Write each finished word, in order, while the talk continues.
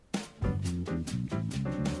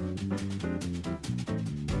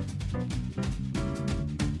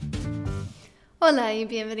Hola y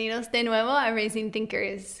bienvenidos de nuevo a Raising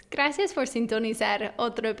Thinkers. Gracias por sintonizar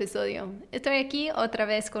otro episodio. Estoy aquí otra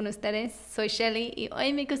vez con ustedes. Soy Shelly y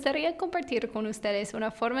hoy me gustaría compartir con ustedes una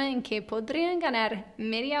forma en que podrían ganar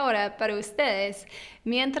media hora para ustedes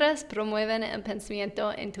mientras promueven el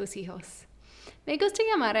pensamiento en tus hijos. Me gusta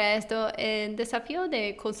llamar a esto el desafío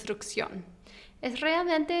de construcción. Es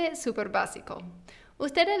realmente súper básico.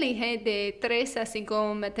 Usted elige de 3 a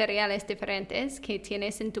 5 materiales diferentes que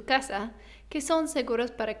tienes en tu casa que son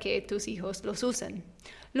seguros para que tus hijos los usen.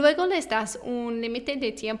 Luego les das un límite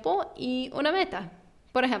de tiempo y una meta.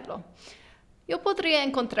 Por ejemplo, yo podría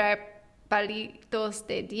encontrar palitos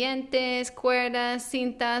de dientes, cuerdas,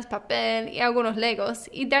 cintas, papel y algunos legos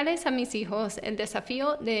y darles a mis hijos el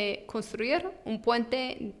desafío de construir un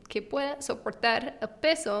puente que pueda soportar el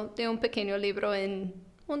peso de un pequeño libro en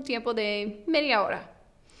un tiempo de media hora.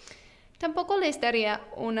 Tampoco les daría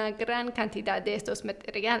una gran cantidad de estos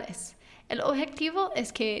materiales. El objetivo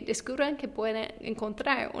es que descubran que pueden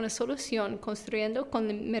encontrar una solución construyendo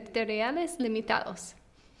con materiales limitados.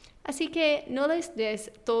 Así que no les des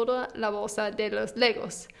toda la bolsa de los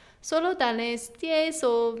Legos, solo dales 10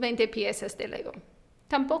 o 20 piezas de Lego.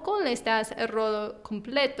 Tampoco les das el rollo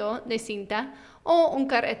completo de cinta o un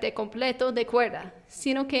carrete completo de cuerda,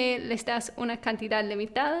 sino que les das una cantidad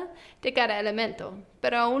limitada de cada elemento,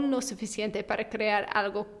 pero aún lo suficiente para crear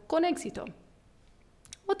algo con éxito.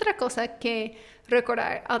 Otra cosa que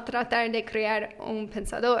recordar al tratar de crear un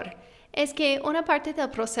pensador es que una parte del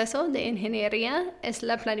proceso de ingeniería es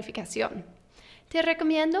la planificación. Te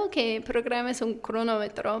recomiendo que programes un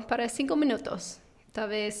cronómetro para 5 minutos, tal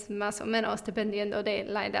vez más o menos dependiendo de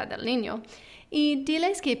la edad del niño, y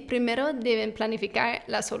diles que primero deben planificar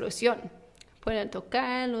la solución. Pueden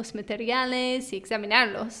tocar los materiales y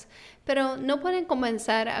examinarlos, pero no pueden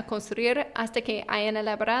comenzar a construir hasta que hayan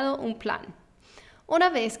elaborado un plan. Una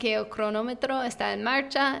vez que el cronómetro está en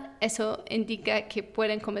marcha, eso indica que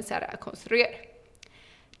pueden comenzar a construir.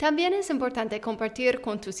 También es importante compartir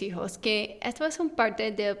con tus hijos que esto es una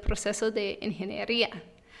parte del proceso de ingeniería.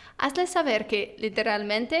 Hazles saber que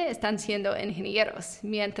literalmente están siendo ingenieros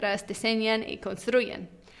mientras diseñan y construyen.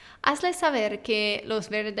 Hazles saber que los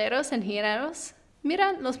verdaderos ingenieros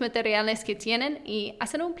miran los materiales que tienen y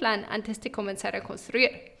hacen un plan antes de comenzar a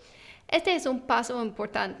construir. Este es un paso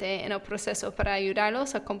importante en el proceso para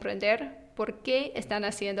ayudarlos a comprender por qué están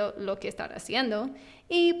haciendo lo que están haciendo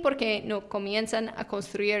y por qué no comienzan a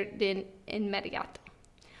construir de inmediato.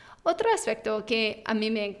 Otro aspecto que a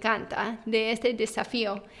mí me encanta de este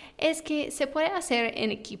desafío es que se puede hacer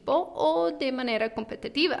en equipo o de manera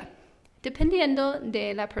competitiva, dependiendo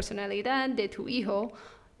de la personalidad de tu hijo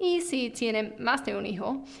y si tienen más de un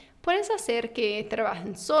hijo. Puedes hacer que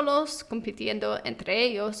trabajen solos, compitiendo entre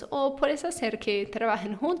ellos, o puedes hacer que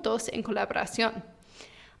trabajen juntos en colaboración.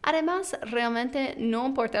 Además, realmente no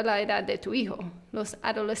importa la edad de tu hijo. Los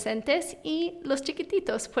adolescentes y los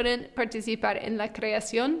chiquititos pueden participar en la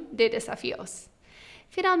creación de desafíos.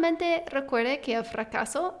 Finalmente, recuerde que el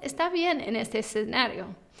fracaso está bien en este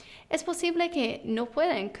escenario. Es posible que no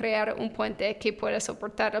puedan crear un puente que pueda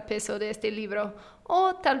soportar el peso de este libro,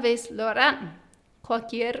 o tal vez lo harán.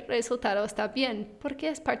 Cualquier resultado está bien porque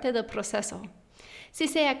es parte del proceso. Si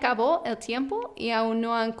se acabó el tiempo y aún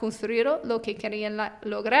no han construido lo que querían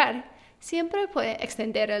lograr, siempre puede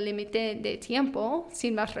extender el límite de tiempo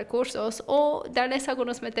sin más recursos o darles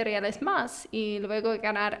algunos materiales más y luego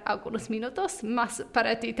ganar algunos minutos más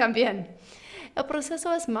para ti también. El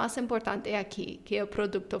proceso es más importante aquí que el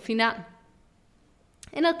producto final.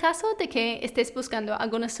 En el caso de que estés buscando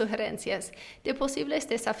algunas sugerencias de posibles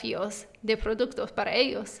desafíos de productos para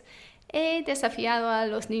ellos, he desafiado a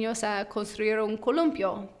los niños a construir un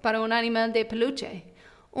columpio para un animal de peluche,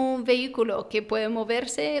 un vehículo que puede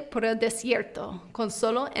moverse por el desierto con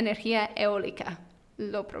solo energía eólica.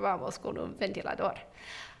 Lo probamos con un ventilador.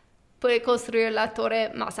 Puede construir la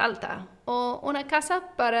torre más alta o una casa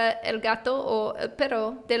para el gato o el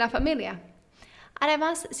perro de la familia.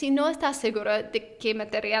 Además, si no estás seguro de qué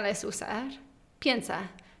materiales usar,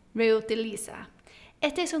 piensa, reutiliza.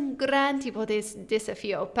 Este es un gran tipo de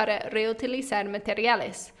desafío para reutilizar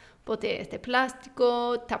materiales. Botellas de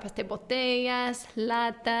plástico, tapas de botellas,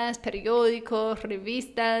 latas, periódicos,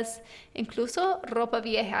 revistas, incluso ropa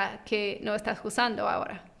vieja que no estás usando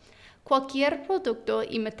ahora. Cualquier producto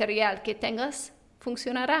y material que tengas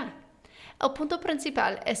funcionará. El punto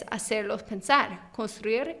principal es hacerlos pensar,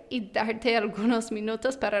 construir y darte algunos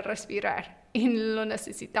minutos para respirar. Y lo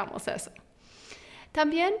necesitamos eso.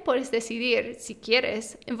 También puedes decidir, si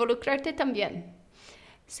quieres, involucrarte también.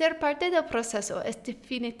 Ser parte del proceso es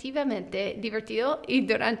definitivamente divertido y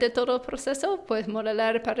durante todo el proceso puedes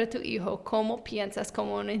modelar para tu hijo cómo piensas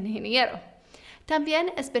como un ingeniero.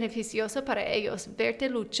 También es beneficioso para ellos verte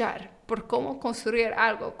luchar por cómo construir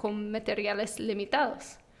algo con materiales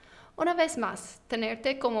limitados. Una vez más,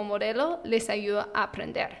 tenerte como modelo les ayuda a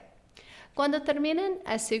aprender. Cuando terminen,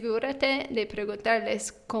 asegúrate de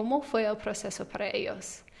preguntarles cómo fue el proceso para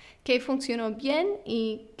ellos, qué funcionó bien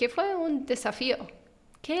y qué fue un desafío,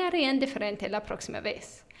 qué harían diferente la próxima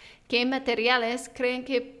vez, qué materiales creen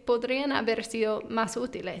que podrían haber sido más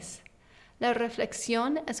útiles. La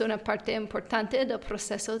reflexión es una parte importante del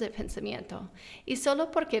proceso de pensamiento y solo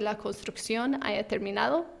porque la construcción haya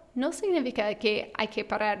terminado no significa que hay que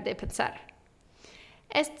parar de pensar.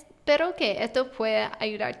 Espero que esto pueda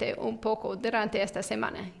ayudarte un poco durante esta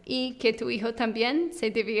semana y que tu hijo también se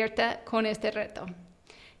divierta con este reto.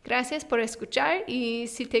 Gracias por escuchar y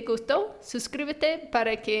si te gustó, suscríbete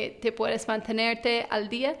para que te puedas mantenerte al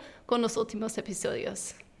día con los últimos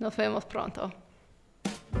episodios. Nos vemos pronto.